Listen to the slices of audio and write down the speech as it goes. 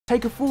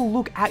take a full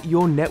look at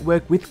your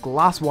network with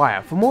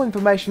Glasswire. For more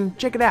information,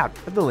 check it out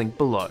at the link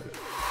below.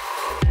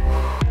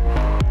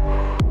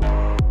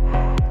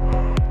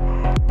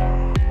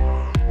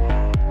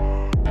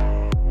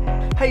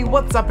 Hey,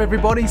 what's up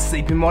everybody,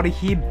 CPModdy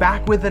here,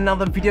 back with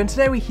another video, and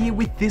today we're here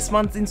with this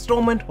month's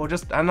installment, or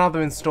just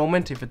another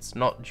installment if it's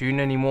not June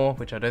anymore,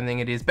 which I don't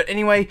think it is, but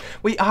anyway,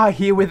 we are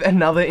here with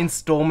another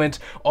installment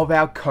of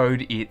our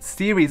Code It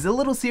series, a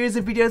little series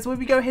of videos where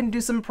we go ahead and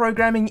do some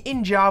programming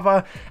in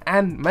Java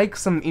and make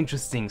some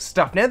interesting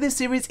stuff. Now this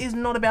series is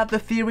not about the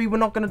theory, we're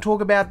not going to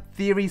talk about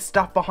theory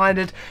stuff behind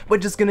it, we're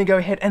just going to go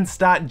ahead and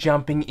start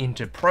jumping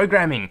into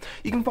programming.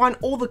 You can find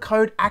all the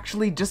code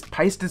actually just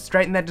pasted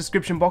straight in that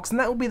description box, and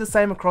that will be the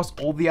same across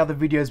all the other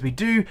videos we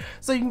do,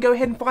 so you can go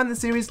ahead and find the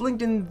series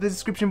linked in the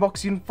description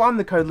box. You can find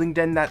the code linked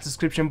in that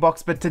description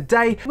box, but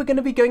today we're going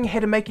to be going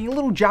ahead and making a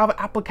little Java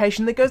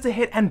application that goes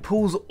ahead and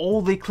pulls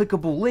all the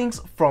clickable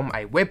links from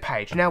a web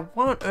page. Now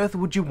why on earth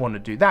would you want to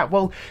do that?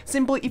 Well,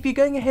 simply if you're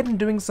going ahead and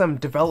doing some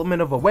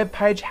development of a web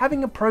page,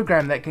 having a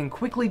program that can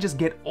quickly just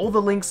get all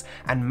the links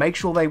and make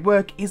sure they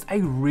work is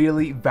a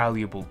really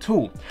valuable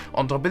tool.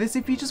 On top of this,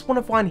 if you just want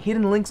to find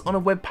hidden links on a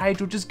web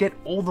page or just get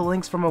all the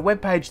links from a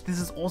web page, this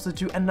is also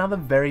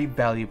another very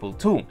valuable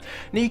tool.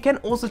 Now you can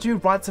also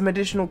write some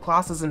additional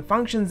classes and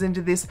functions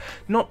into this,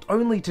 not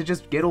only to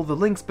just get all the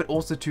links, but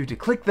also to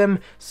click them,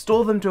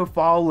 store them to a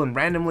file and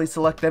randomly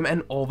select them,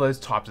 and all those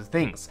types of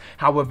things.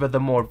 However, the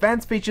more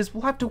advanced features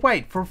will have to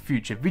wait for a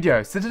future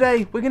video. So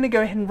today we're going to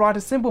go ahead and write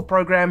a simple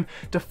program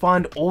to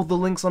find all the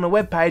links on a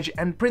web page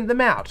and print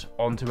them out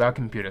onto our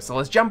computer. So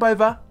let's jump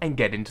over and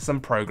get into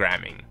some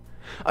programming.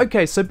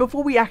 Okay, so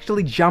before we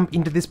actually jump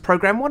into this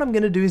program, what I'm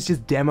going to do is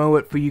just demo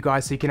it for you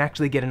guys so you can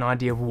actually get an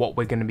idea of what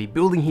we're going to be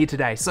building here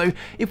today. So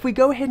if we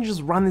go ahead and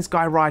just run this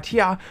guy right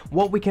here,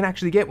 what we can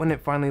actually get when it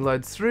finally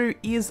loads through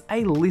is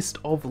a list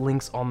of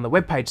links on the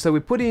web page. So we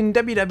put in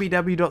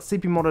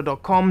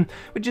www.cpmodder.com,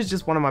 which is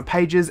just one of my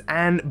pages,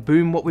 and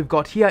boom, what we've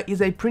got here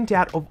is a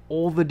printout of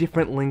all the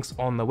different links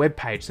on the web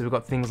page. So we've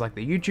got things like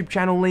the YouTube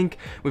channel link,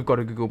 we've got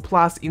a Google+,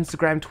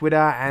 Instagram, Twitter,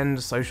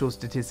 and social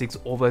statistics,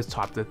 all those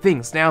types of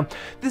things. Now,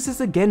 this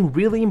is again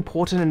really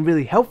important and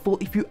really helpful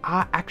if you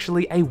are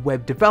actually a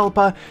web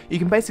developer. You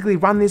can basically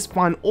run this,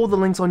 find all the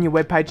links on your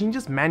web page, and you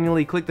just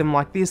manually click them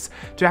like this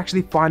to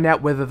actually find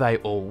out whether they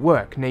all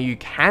work. Now you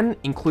can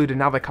include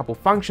another couple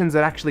functions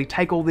that actually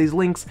take all these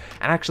links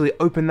and actually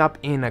open up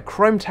in a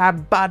Chrome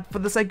tab, but for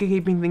the sake of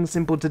keeping things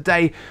simple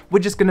today, we're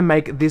just going to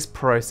make this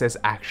process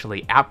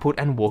actually output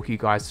and walk you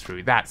guys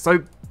through that.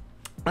 So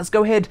let's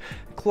go ahead,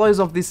 close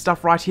off this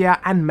stuff right here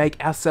and make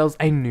ourselves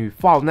a new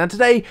file. Now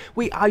today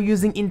we are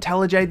using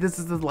IntelliJ, this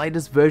is the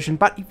latest version,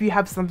 but if you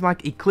have something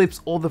like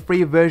Eclipse or the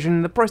free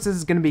version, the process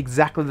is going to be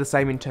exactly the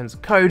same in terms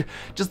of code,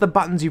 just the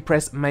buttons you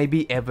press may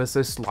be ever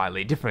so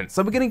slightly different.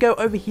 So we're going to go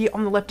over here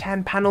on the left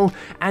hand panel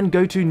and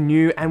go to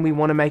new, and we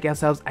want to make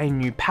ourselves a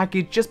new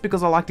package just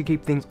because I like to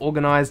keep things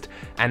organized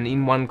and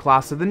in one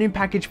class. So the new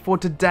package for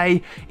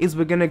today is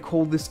we're going to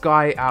call this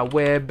guy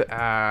web,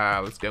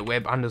 let's go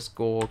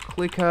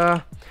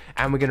web_clicker,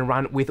 and we're going to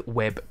run with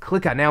web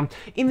clicker. Now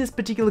in this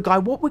particular guy,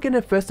 what we're going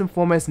to first and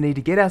foremost need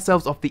to get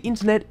ourselves off the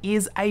internet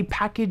is a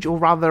package, or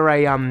rather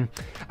a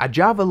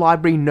Java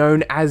library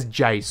known as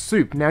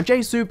JSoup. Now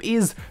JSoup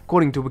is,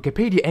 according to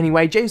Wikipedia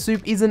anyway,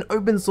 JSoup is an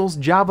open source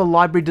Java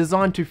library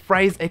designed to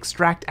phrase,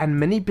 extract and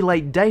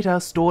manipulate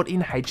data stored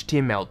in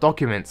HTML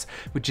documents,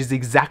 which is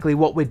exactly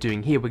what we're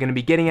doing here. We're going to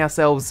be getting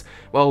ourselves,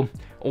 well,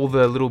 all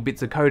the little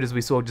bits of code as we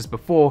saw just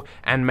before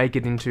and make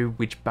it into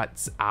which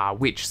butts are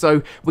which.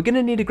 So we're going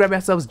to need to grab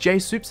ourselves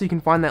JSoup, so you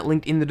can find that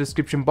linked in the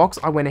description box.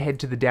 I went ahead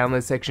to the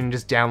download section and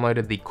just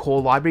downloaded the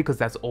core library because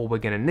that's all we're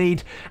going to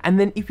need. And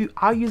then if you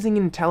are using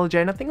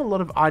IntelliJ, and I think a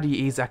lot of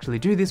IDEs actually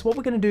do this, what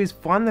we're going to do is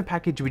find the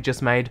package we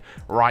just made,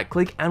 right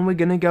click, and we're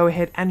going to go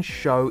ahead and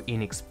show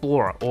in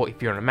Explorer, or if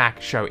you're on a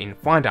Mac, show in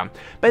Finder.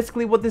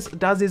 Basically what this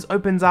does is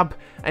opens up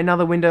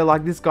another window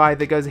like this guy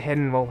that goes ahead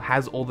and, well,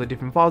 has all the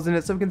different files in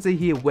it. So we can see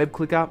here web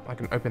clicker, I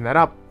can open that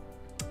up,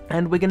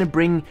 and we're going to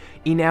bring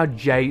in our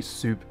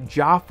JSoup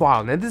jar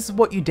file. Now this is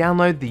what you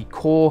download, the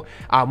core,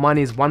 mine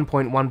is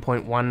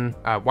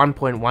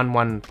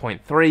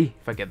 1.11.3,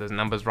 if I get those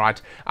numbers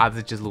right. This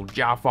is just a little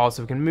jar file,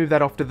 so we can move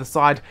that off to the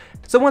side.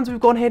 So once we've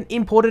gone ahead and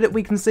imported it,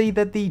 we can see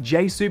that the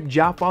JSoup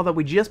jar file that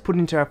we just put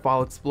into our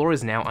file explorer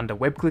is now under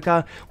web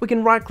clicker. We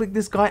can right click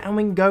this guy and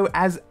we can go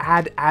as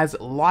add as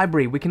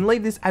library. We can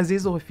leave this as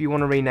is, or if you want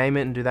to rename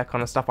it and do that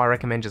kind of stuff, I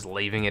recommend just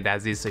leaving it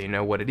as is so you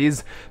know what it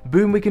is.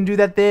 Boom, we can do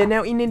that there.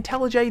 Now in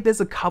IntelliJ, there's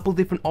a couple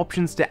different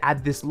options to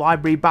add this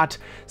library, but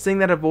seeing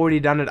that I've already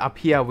done it up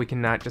here, we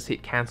can just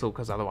hit cancel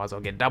because otherwise I'll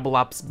get double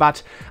ups.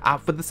 But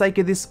for the sake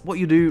of this, what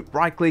you do,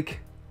 right click,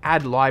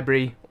 add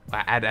library,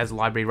 add as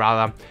library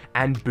rather,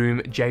 and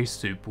boom,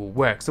 JSoup will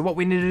work. So what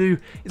we need to do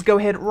is go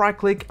ahead, right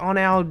click on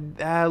our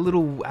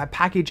little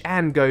package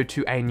and go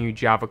to a new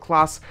Java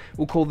class.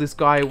 We'll call this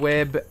guy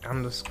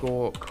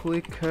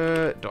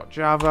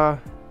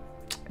web_clicker.java,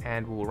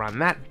 and we'll run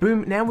that.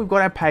 Boom, now we've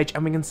got our page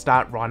and we can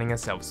start writing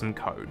ourselves some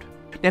code.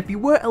 Now, if you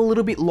were a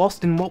little bit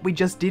lost in what we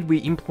just did, we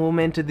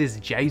implemented this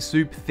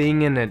JSoup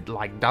thing and it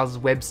like does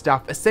web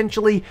stuff.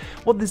 Essentially,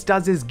 what this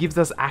does is gives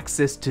us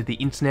access to the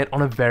internet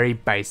on a very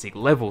basic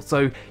level.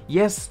 So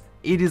yes,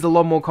 it is a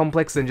lot more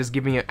complex than just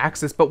giving it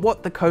access, but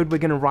what the code we're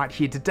going to write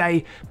here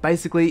today,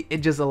 basically it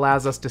just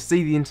allows us to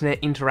see the internet,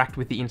 interact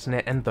with the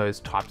internet, and those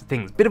types of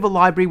things. Bit of a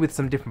library with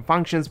some different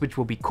functions which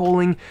we'll be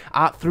calling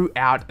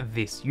throughout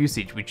this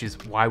usage, which is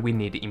why we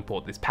need to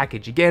import this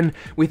package. Again,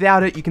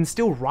 without it, you can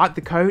still write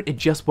the code, it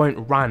just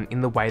won't run in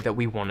the way that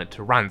we want it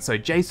to run. So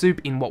JSoup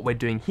in what we're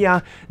doing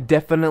here,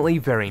 definitely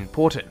very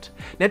important.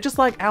 Now, just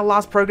like our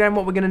last program,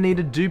 what we're going to need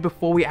to do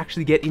before we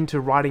actually get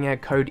into writing our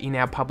code in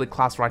our public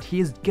class right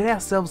here is get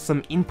ourselves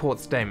some import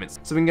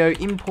statements. So we can go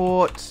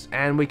import,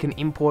 and we can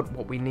import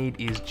what we need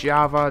is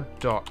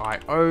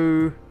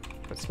java.io,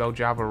 let's spell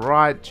Java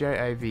right,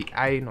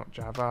 Java, not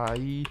Java,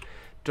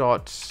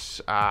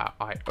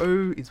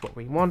 .io is what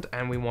we want,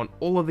 and we want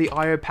all of the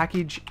IO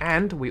package,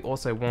 and we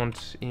also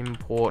want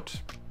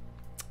import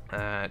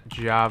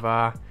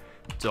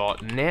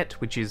java.net,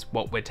 which is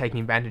what we're taking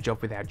advantage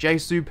of with our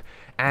JSoup,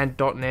 and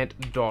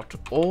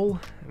 .net.all,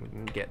 and we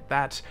can get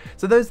that.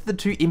 So those are the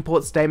two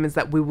import statements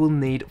that we will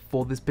need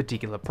for this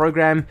particular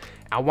program.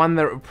 One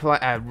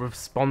that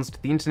responds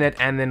to the internet,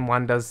 and then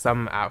one does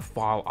some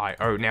file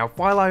IO. Now,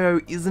 file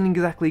IO isn't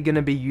exactly going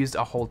to be used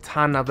a whole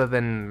ton other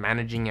than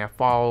managing our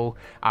file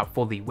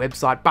for the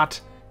website,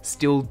 but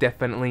still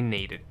definitely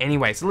needed.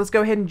 Anyway, so let's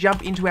go ahead and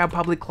jump into our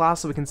public class.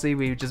 So we can see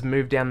we just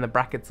moved down the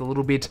brackets a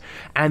little bit,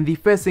 and the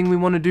first thing we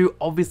want to do,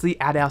 obviously,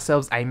 add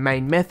ourselves a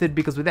main method,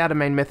 because without a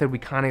main method we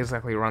can't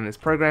exactly run this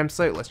program.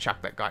 So let's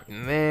chuck that guy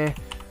in there.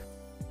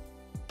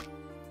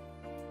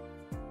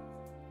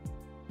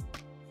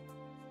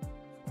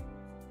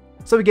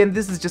 So again,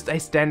 this is just a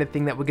standard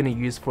thing that we're going to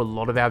use for a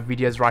lot of our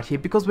videos right here,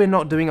 because we're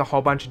not doing a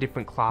whole bunch of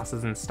different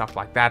classes and stuff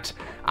like that.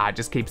 It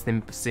just keeps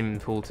them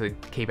simple to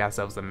keep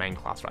ourselves the main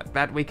class right.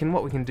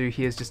 What we can do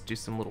here is just do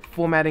some little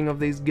formatting of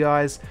these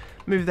guys,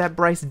 move that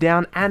brace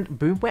down, and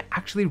boom, we're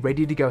actually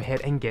ready to go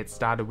ahead and get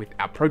started with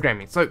our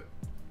programming. So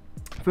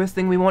first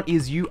thing we want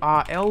is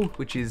URL,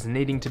 which is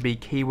needing to be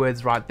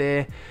keywords right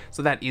there.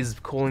 So that is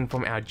calling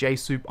from our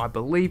JSoup, I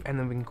believe, and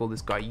then we can call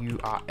this guy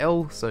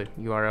URL. So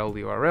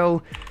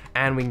URL,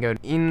 and we can go to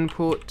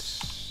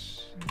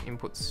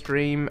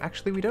InputStream.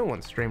 Actually, we don't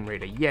want stream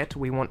reader yet.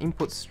 We want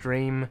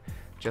InputStream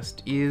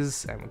just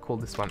is, and we'll call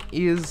this one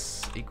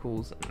is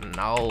equals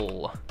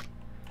null.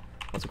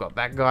 Once we've got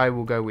that guy,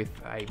 we'll go with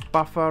a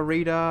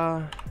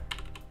BufferedReader,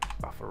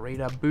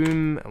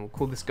 boom, and we'll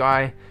call this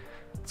guy.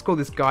 Let's call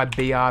this guy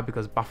BR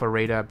because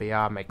BufferedReader,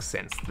 BR makes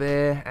sense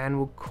there. And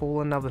we'll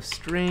call another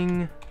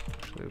string.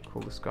 Actually, we'll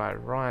call this guy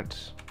right.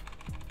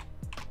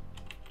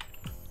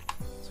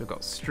 So we've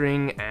got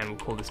string, and we'll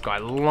call this guy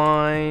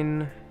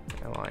line.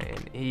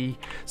 L-I-N-E.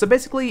 So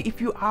basically,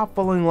 if you are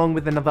following along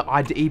with another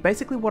IDE,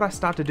 basically what I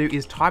start to do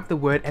is type the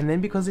word, and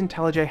then because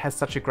IntelliJ has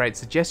such a great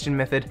suggestion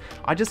method,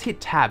 I just hit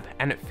tab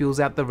and it fills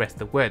out the rest of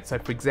the word. So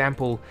for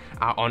example,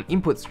 on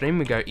InputStream,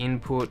 we go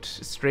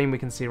InputStream, we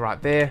can see right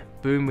there,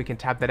 boom, we can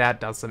tab that out,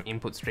 does some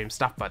InputStream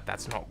stuff, but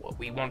that's not what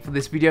we want for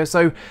this video.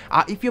 So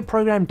if your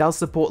program does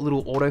support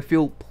little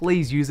autofill,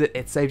 please use it.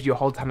 It saves you a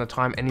whole ton of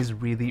time and is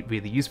really,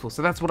 really useful.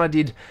 So that's what I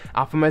did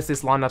for most of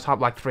this line. I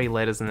typed like 3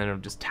 letters and then it'll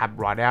just tab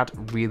right out.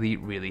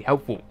 Really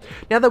helpful.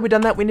 Now that we've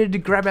done that, we need to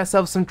grab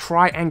ourselves some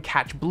try and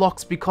catch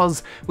blocks,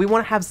 because we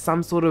want to have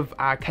some sort of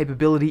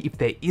capability if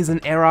there is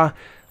an error.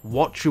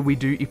 What should we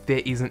do if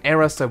there is an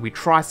error? So we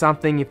try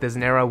something, if there's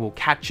an error, we'll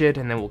catch it,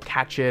 and then we'll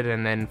catch it,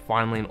 and then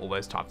finally, and all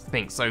those types of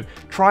things. So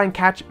try and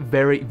catch,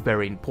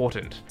 very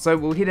important. So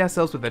we'll hit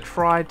ourselves with a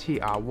try,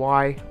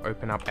 T-R-Y,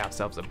 open up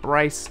ourselves a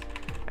brace,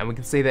 and we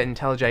can see that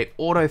IntelliJ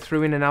auto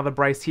threw in another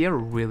brace here,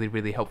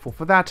 really helpful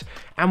for that.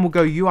 And we'll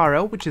go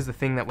URL, which is the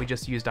thing that we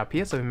just used up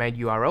here. So we made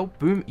URL,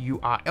 boom,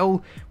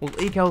 URL.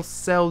 We'll eke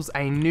ourselves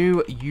a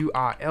new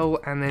URL,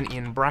 and then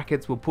in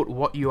brackets, we'll put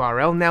what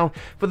URL. Now,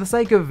 for the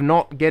sake of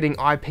not getting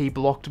IP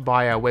blocked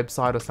by a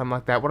website or something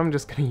like that, what I'm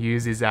just going to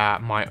use is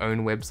my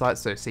own website,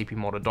 so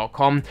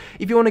cpmodder.com.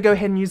 If you want to go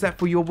ahead and use that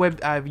for your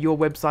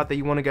website that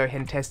you want to go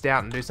ahead and test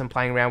out and do some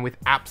playing around with,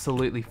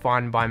 absolutely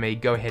fine by me.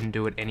 Go ahead and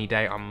do it any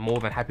day. I'm more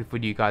than happy for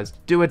you guys to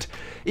do it.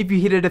 If you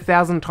hit it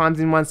 1,000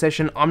 times in one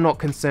session, I'm not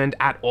concerned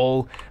at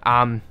all.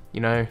 You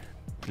know,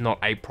 not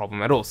a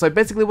problem at all. So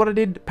basically what I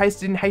did,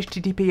 pasted in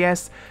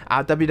HTTPS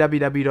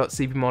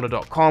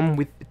www.cpmodder.com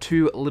with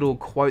 2 little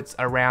quotes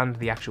around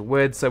the actual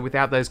words. So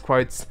without those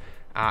quotes,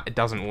 it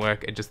doesn't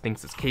work. It just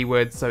thinks it's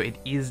keywords, so it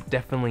is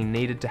definitely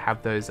needed to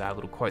have those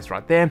little quotes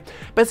right there.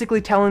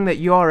 Basically telling that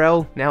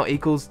URL now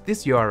equals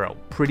this URL.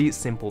 Pretty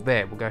simple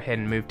there. We'll go ahead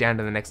and move down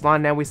to the next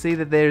line. Now we see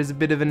that there is a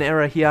bit of an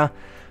error here,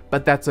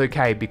 but that's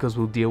okay because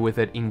we'll deal with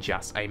it in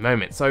just a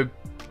moment. So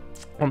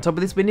on top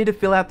of this, we need to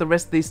fill out the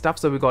rest of these stuff.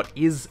 So we've got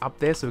is up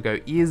there, so we go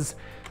is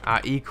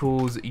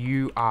equals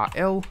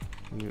URL,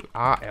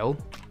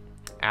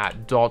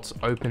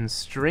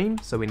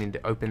 .openStream, so we need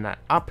to open that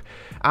up.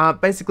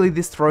 Basically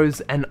this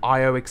throws an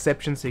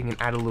IOException, so you can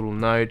add a little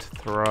note,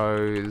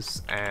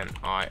 throws an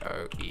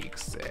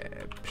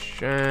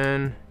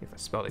IOException, if I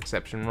spelled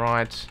exception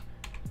right,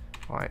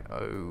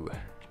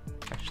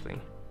 IOException,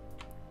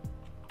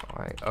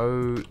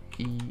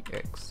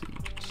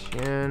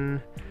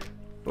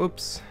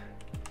 oops.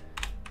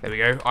 There we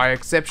go,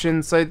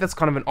 IOException. So that's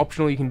kind of an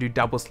optional. You can do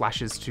double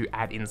slashes to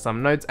add in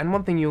some notes. And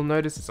one thing you'll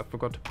notice is I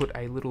forgot to put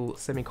a little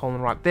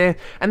semicolon right there.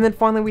 And then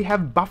finally we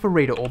have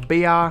BufferedReader or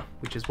BR,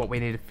 which is what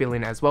we need to fill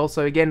in as well.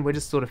 So again, we're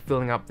just sort of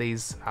filling up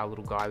these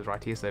little guys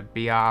right here. So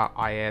BR,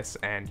 IS,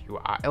 and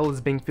URL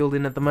is being filled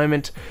in at the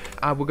moment.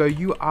 We'll go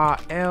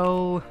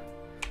URL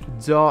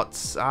dot,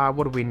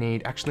 what do we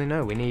need? Actually,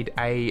 no, we need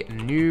a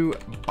new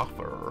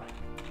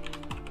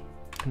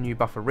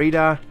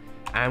BufferedReader.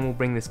 And we'll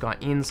bring this guy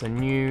in, so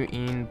new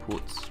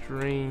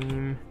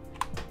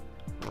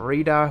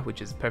InputStreamReader,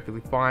 which is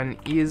perfectly fine,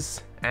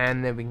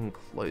 and then we can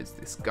close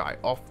this guy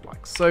off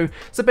like so.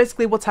 So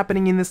basically what's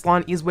happening in this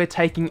line is we're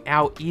taking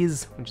our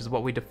is, which is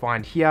what we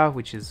defined here,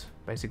 which is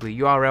basically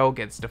URL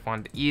gets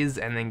defined is,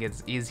 and then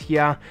gets is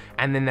here,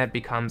 and then that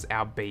becomes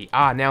our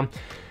BR. Now,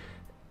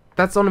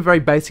 that's on a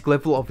very basic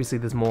level. Obviously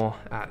there's more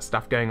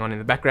stuff going on in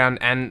the background,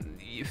 and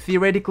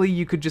theoretically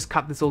you could just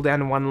cut this all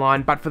down in one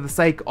line, but for the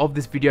sake of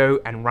this video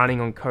and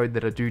running on code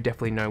that I do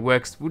definitely know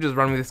works, we'll just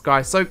run with this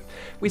guy. So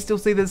we still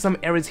see there's some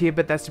errors here,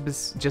 but that's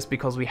just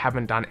because we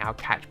haven't done our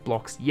catch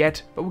blocks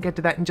yet, but we'll get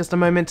to that in just a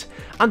moment.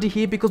 Under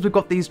here, because we've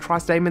got these try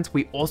statements,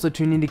 we also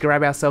do need to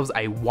grab ourselves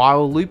a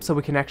while loop so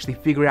we can actually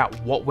figure out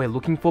what we're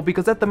looking for,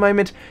 because at the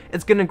moment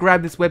it's going to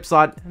grab this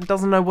website and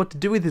doesn't know what to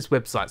do with this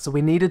website, so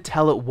we need to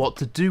tell it what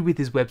to do with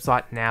this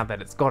website now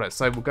that it's got it.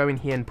 So we'll go in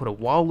here and put a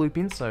while loop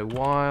in, so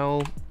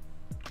while,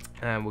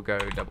 and we'll go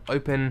double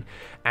open,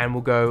 and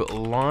we'll go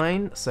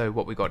line, so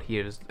what we got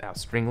here is our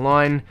string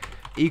line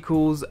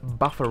equals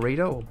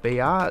BufferedReader or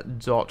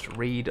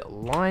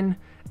br.readLine,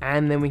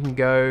 and then we can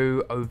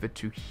go over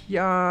to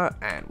here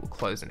and we'll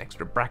close an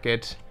extra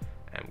bracket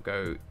and we'll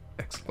go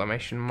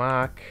exclamation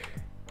mark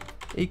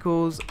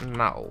equals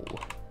null.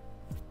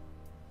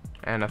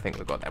 And I think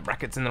we've got our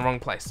brackets in the wrong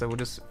place, so we'll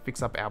just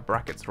fix up our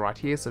brackets right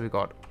here. So we've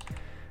got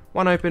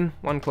one open,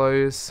 one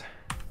close,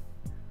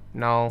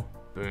 null,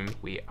 boom,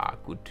 we are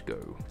good to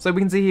go. So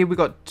we can see here we've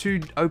got two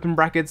open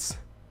brackets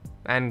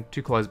and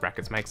two closed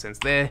brackets, makes sense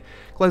there.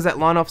 Close that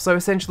line off. So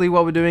essentially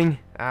what we're doing,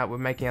 we're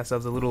making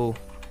ourselves a little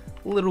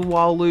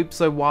while loop.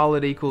 So while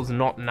it equals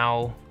not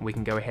null, we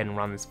can go ahead and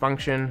run this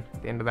function.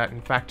 At the end of that,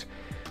 in fact,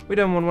 we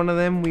don't want one of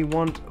them, we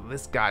want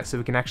this guy, so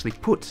we can actually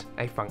put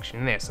a function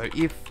in there. So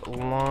if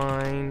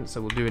line,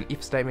 so we'll do an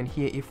if statement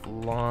here, if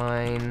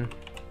line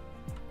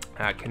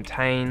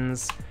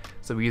contains,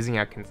 so we're using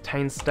our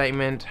contains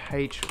statement,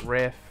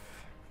 href,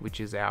 which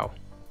is our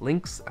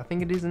links, I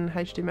think it is in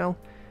HTML,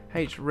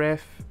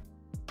 href,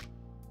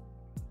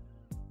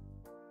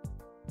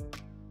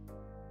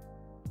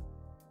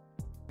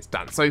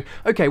 done. So,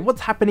 okay,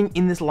 what's happening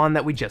in this line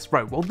that we just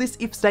wrote? Well, this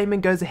if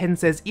statement goes ahead and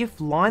says if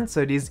line,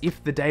 so it is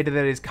if the data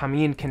that is coming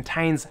in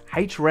contains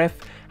href,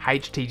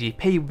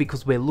 HTTP,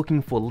 because we're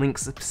looking for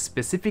links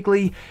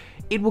specifically,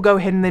 it will go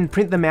ahead and then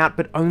print them out,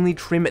 but only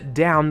trim it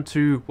down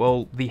to,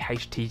 well, the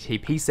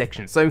HTTP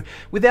section. So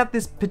without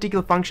this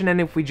particular function,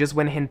 and if we just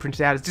went ahead and print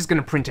it out, it's just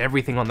going to print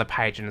everything on the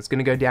page, and it's going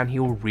to go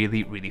downhill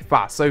really, really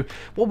fast. So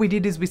what we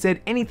did is we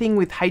said anything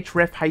with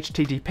href,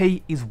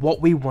 HTTP is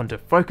what we want to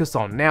focus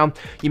on. Now,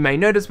 you may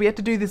notice we had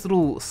to do this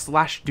little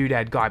slash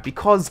doodad guy,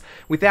 because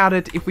without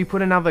it, if we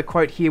put another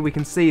quote here, we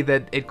can see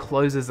that it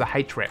closes the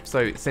href. So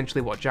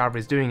essentially what Java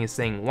is doing is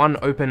saying one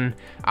open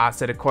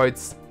set of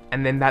quotes,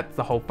 and then that's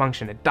the whole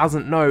function. It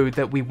doesn't know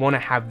that we want to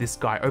have this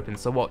guy open.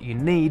 So what you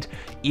need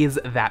is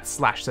that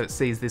slash, so it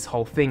sees this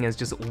whole thing as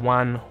just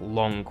one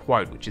long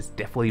quote, which is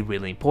definitely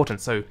really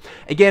important. So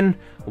again,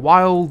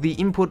 while the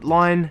input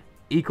line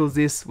equals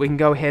this, we can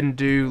go ahead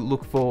and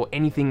look for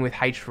anything with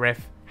href,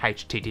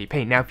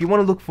 HTTP. Now, if you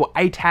want to look for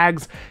A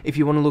tags, if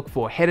you want to look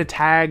for header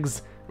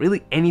tags,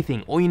 really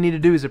anything, all you need to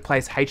do is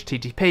replace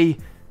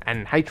HTTP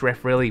and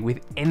href really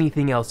with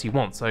anything else you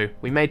want. So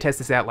we may test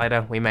this out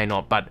later, we may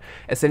not, but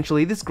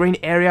essentially this green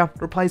area,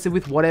 replace it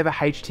with whatever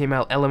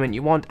HTML element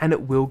you want, and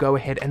it will go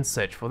ahead and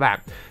search for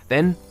that.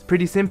 Then it's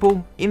pretty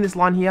simple. In this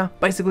line here,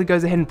 basically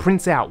goes ahead and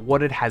prints out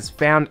what it has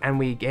found, and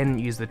we again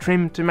use the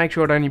trim to make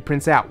sure it only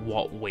prints out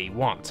what we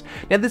want.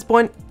 Now at this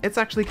point, it's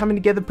actually coming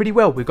together pretty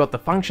well. We've got the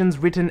functions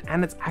written,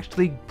 and it's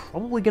actually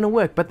probably going to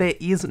work, but there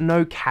is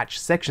no catch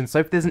section. So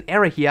if there's an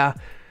error here,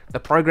 the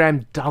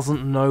program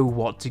doesn't know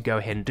what to go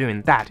ahead and do,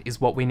 and that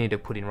is what we need to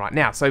put in right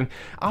now. So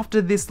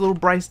after this little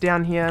brace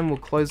down here, and we'll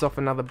close off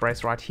another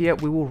brace right here,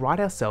 we will write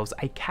ourselves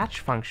a catch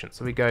function.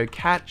 So we go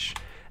catch,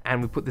 and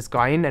we put this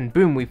guy in, and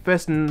boom, we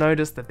first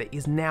notice that there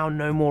is now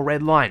no more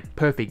red line.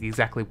 Perfect,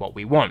 exactly what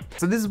we want.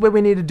 So this is where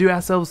we need to do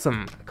ourselves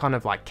some kind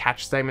of like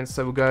catch statements.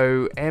 So we'll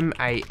go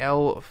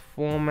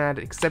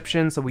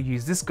MalformedURLException. So we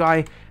use this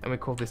guy, and we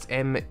call this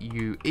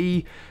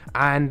MUE,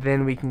 and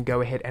then we can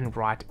go ahead and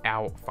write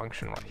our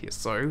function right here.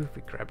 So if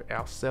we grab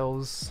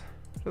ourselves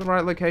to the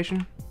right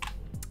location,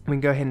 we can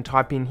go ahead and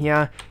type in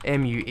here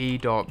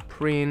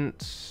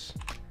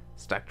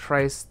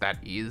mue.printStackTrace. That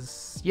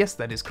is, yes,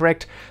 that is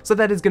correct. So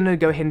that is going to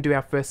go ahead and do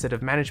our first set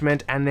of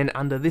management, and then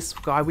under this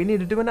guy we need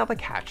to do another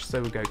catch. So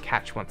we'll go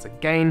catch once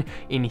again.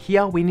 In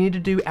here we need to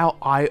do our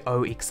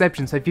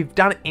IOException. So if you've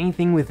done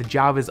anything with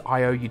Java's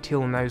IO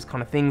util and those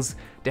kind of things,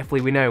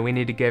 definitely we know we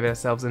need to give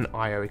ourselves an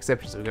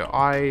IOException. So we go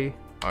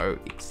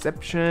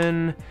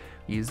IOException.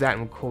 Use that,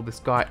 and we'll call this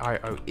guy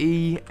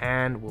IOE,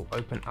 and we'll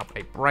open up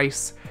a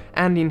brace,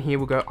 and in here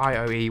we'll go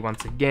IOE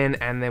once again,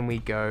 and then we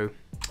go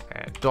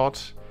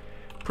dot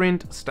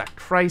print stack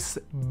trace,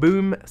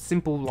 boom,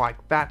 simple like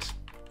that.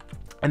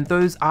 And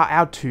those are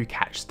our two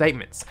catch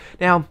statements.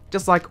 Now,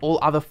 just like all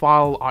other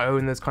file IO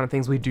and those kind of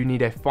things, we do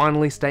need a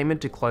finally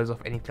statement to close off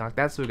anything like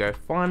that. So we go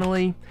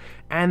finally,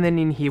 and then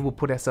in here we'll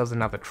put ourselves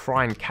another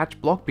try and catch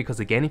block, because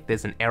again, if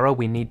there's an error,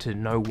 we need to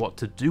know what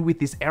to do with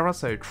this error.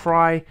 So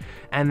try,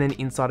 and then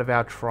inside of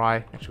our try,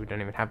 actually we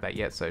don't even have that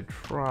yet, so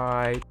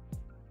try.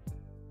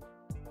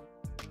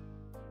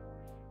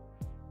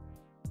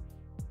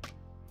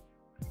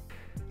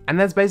 And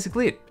that's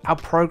basically it. Our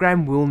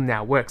program will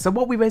now work. So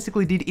what we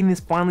basically did in this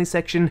finally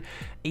section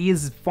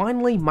is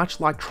finally, much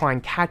like try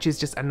and catch, is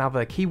just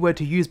another keyword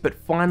to use, but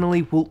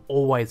finally will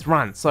always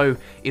run. So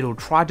it'll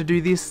try to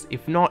do this.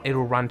 If not,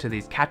 it'll run to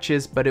these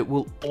catches, but it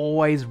will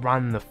always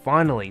run the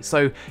finally.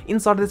 So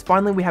inside of this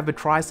finally, we have a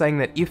try saying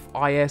that if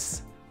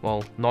is,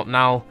 well, not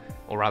null,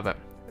 or rather,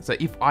 so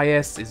if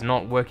is is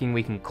not working,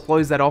 we can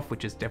close that off,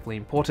 which is definitely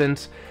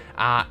important.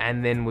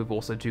 And then we've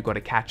also got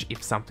a catch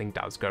if something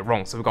does go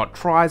wrong. So we've got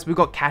tries, we've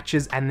got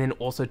catches, and then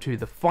also to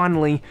the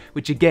finally,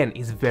 which again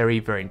is very,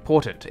 very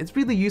important. It's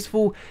really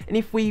useful. And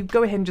if we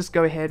go ahead and just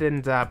go ahead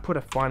and put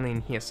a finally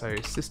in here, so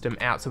system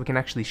out, so we can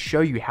actually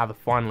show you how the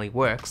finally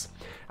works.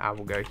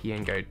 We'll go here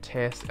and go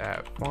test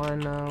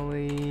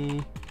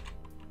finally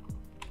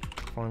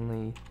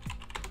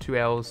 2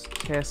 L's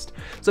test.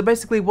 So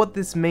basically what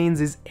this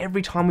means is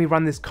every time we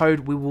run this code,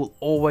 we will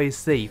always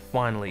see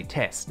finally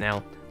test.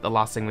 Now, the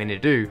last thing we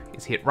need to do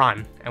is hit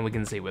run, and we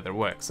can see whether it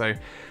works. So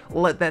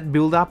let that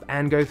build up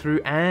and go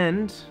through,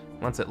 and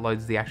once it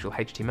loads the actual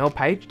HTML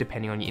page,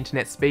 depending on your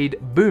internet speed,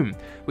 boom,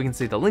 we can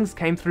see the links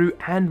came through,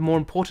 and more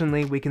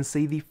importantly, we can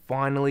see the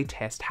finally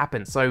test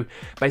happen. So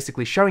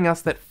basically showing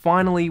us that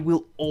finally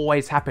will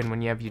always happen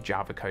when you have your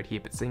Java code here,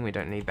 but seeing we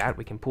don't need that,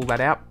 we can pull that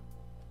out.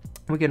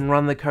 We can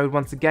run the code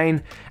once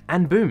again,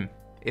 and boom,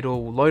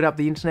 it'll load up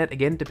the internet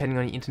again, depending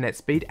on your internet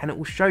speed, and it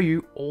will show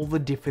you all the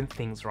different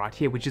things right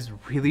here, which is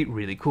really,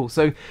 really cool.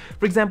 So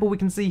for example, we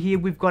can see here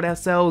we've got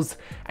ourselves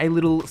a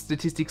little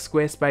statistics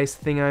Squarespace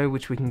thingo,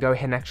 which we can go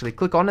ahead and actually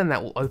click on, and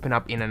that will open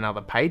up in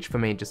another page. For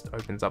me, it just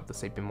opens up the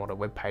CPModder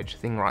webpage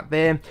thing right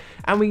there,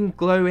 and we can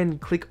go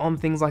and click on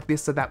things like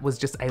this. So that was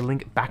just a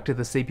link back to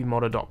the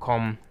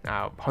cpmodder.com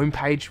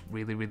homepage.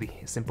 Really, really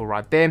simple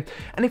right there.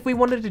 And if we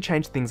wanted to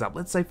change things up,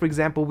 let's say for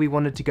example we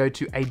wanted to go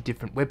to a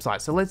different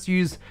website, so let's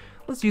use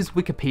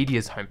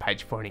Wikipedia's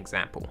homepage for an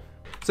example.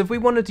 So if we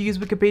wanted to use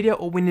Wikipedia,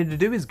 all we need to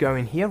do is go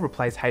in here,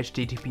 replace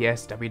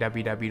https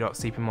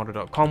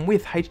www.cpmodder.com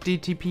with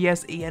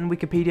https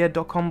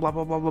enwikipedia.com, blah,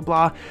 blah, blah, blah,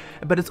 blah.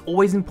 But it's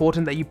always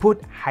important that you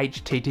put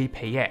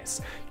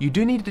https. You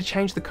do need to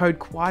change the code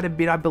quite a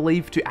bit, I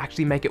believe, to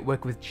actually make it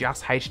work with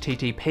just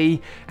HTTP.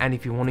 And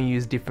if you want to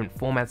use different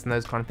formats and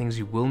those kind of things,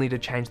 you will need to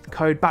change the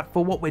code. But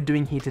for what we're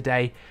doing here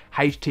today,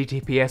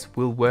 HTTPS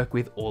will work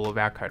with all of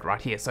our code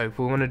right here. So if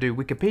we want to do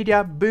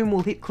Wikipedia, boom,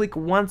 we'll hit click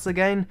once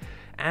again,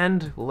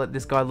 and we'll let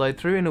this guy load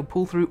through, and it'll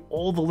pull through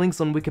all the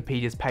links on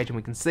Wikipedia's page, and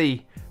we can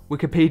see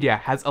Wikipedia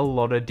has a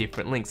lot of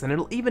different links, and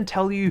it'll even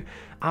tell you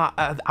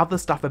other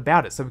stuff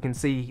about it. So we can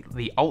see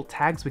the alt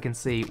tags, we can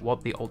see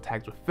what the alt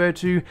tags refer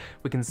to,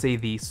 we can see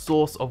the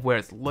source of where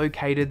it's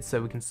located,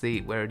 so we can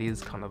see where it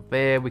is kind of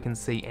there, we can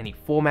see any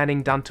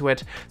formatting done to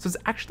it. So it's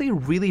actually a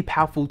really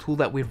powerful tool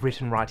that we've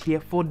written right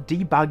here for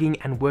debugging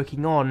and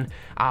working on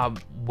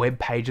web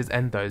pages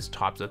and those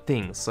types of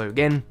things. So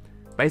again,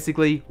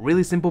 basically,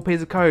 really simple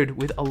piece of code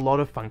with a lot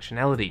of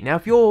functionality. Now,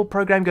 if your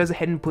program goes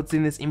ahead and puts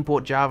in this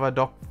import Java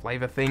doc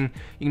flavor thing,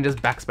 you can just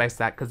backspace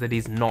that because it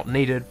is not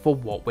needed for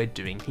what we're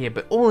doing here.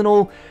 But all in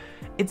all,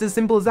 it's as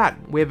simple as that.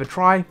 We have a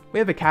try, we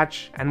have a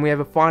catch, and we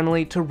have a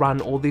finally to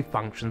run all the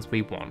functions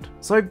we want.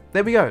 So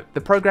there we go. The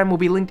program will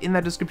be linked in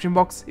that description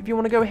box if you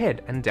want to go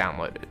ahead and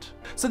download it.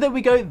 So there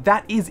we go.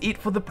 That is it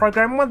for the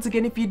program. Once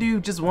again, if you do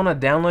just want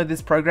to download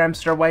this program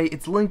straight away,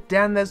 it's linked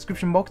down in the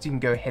description box. You can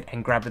go ahead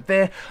and grab it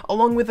there,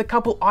 along with a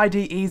couple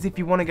IDEs if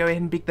you want to go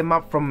ahead and pick them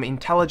up from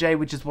IntelliJ,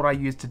 which is what I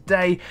use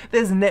today.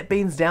 There's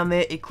NetBeans down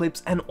there,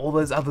 Eclipse, and all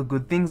those other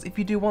good things if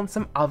you do want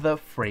some other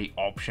free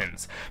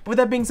options. But with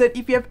that being said,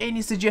 if you have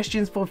any suggestions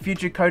for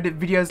future coded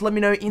videos, let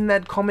me know in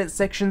that comment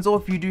sections,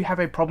 or if you do have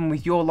a problem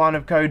with your line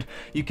of code,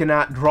 you can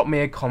drop me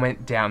a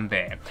comment down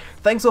there.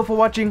 Thanks all for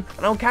watching,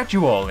 and I'll catch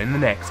you all in the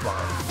next one.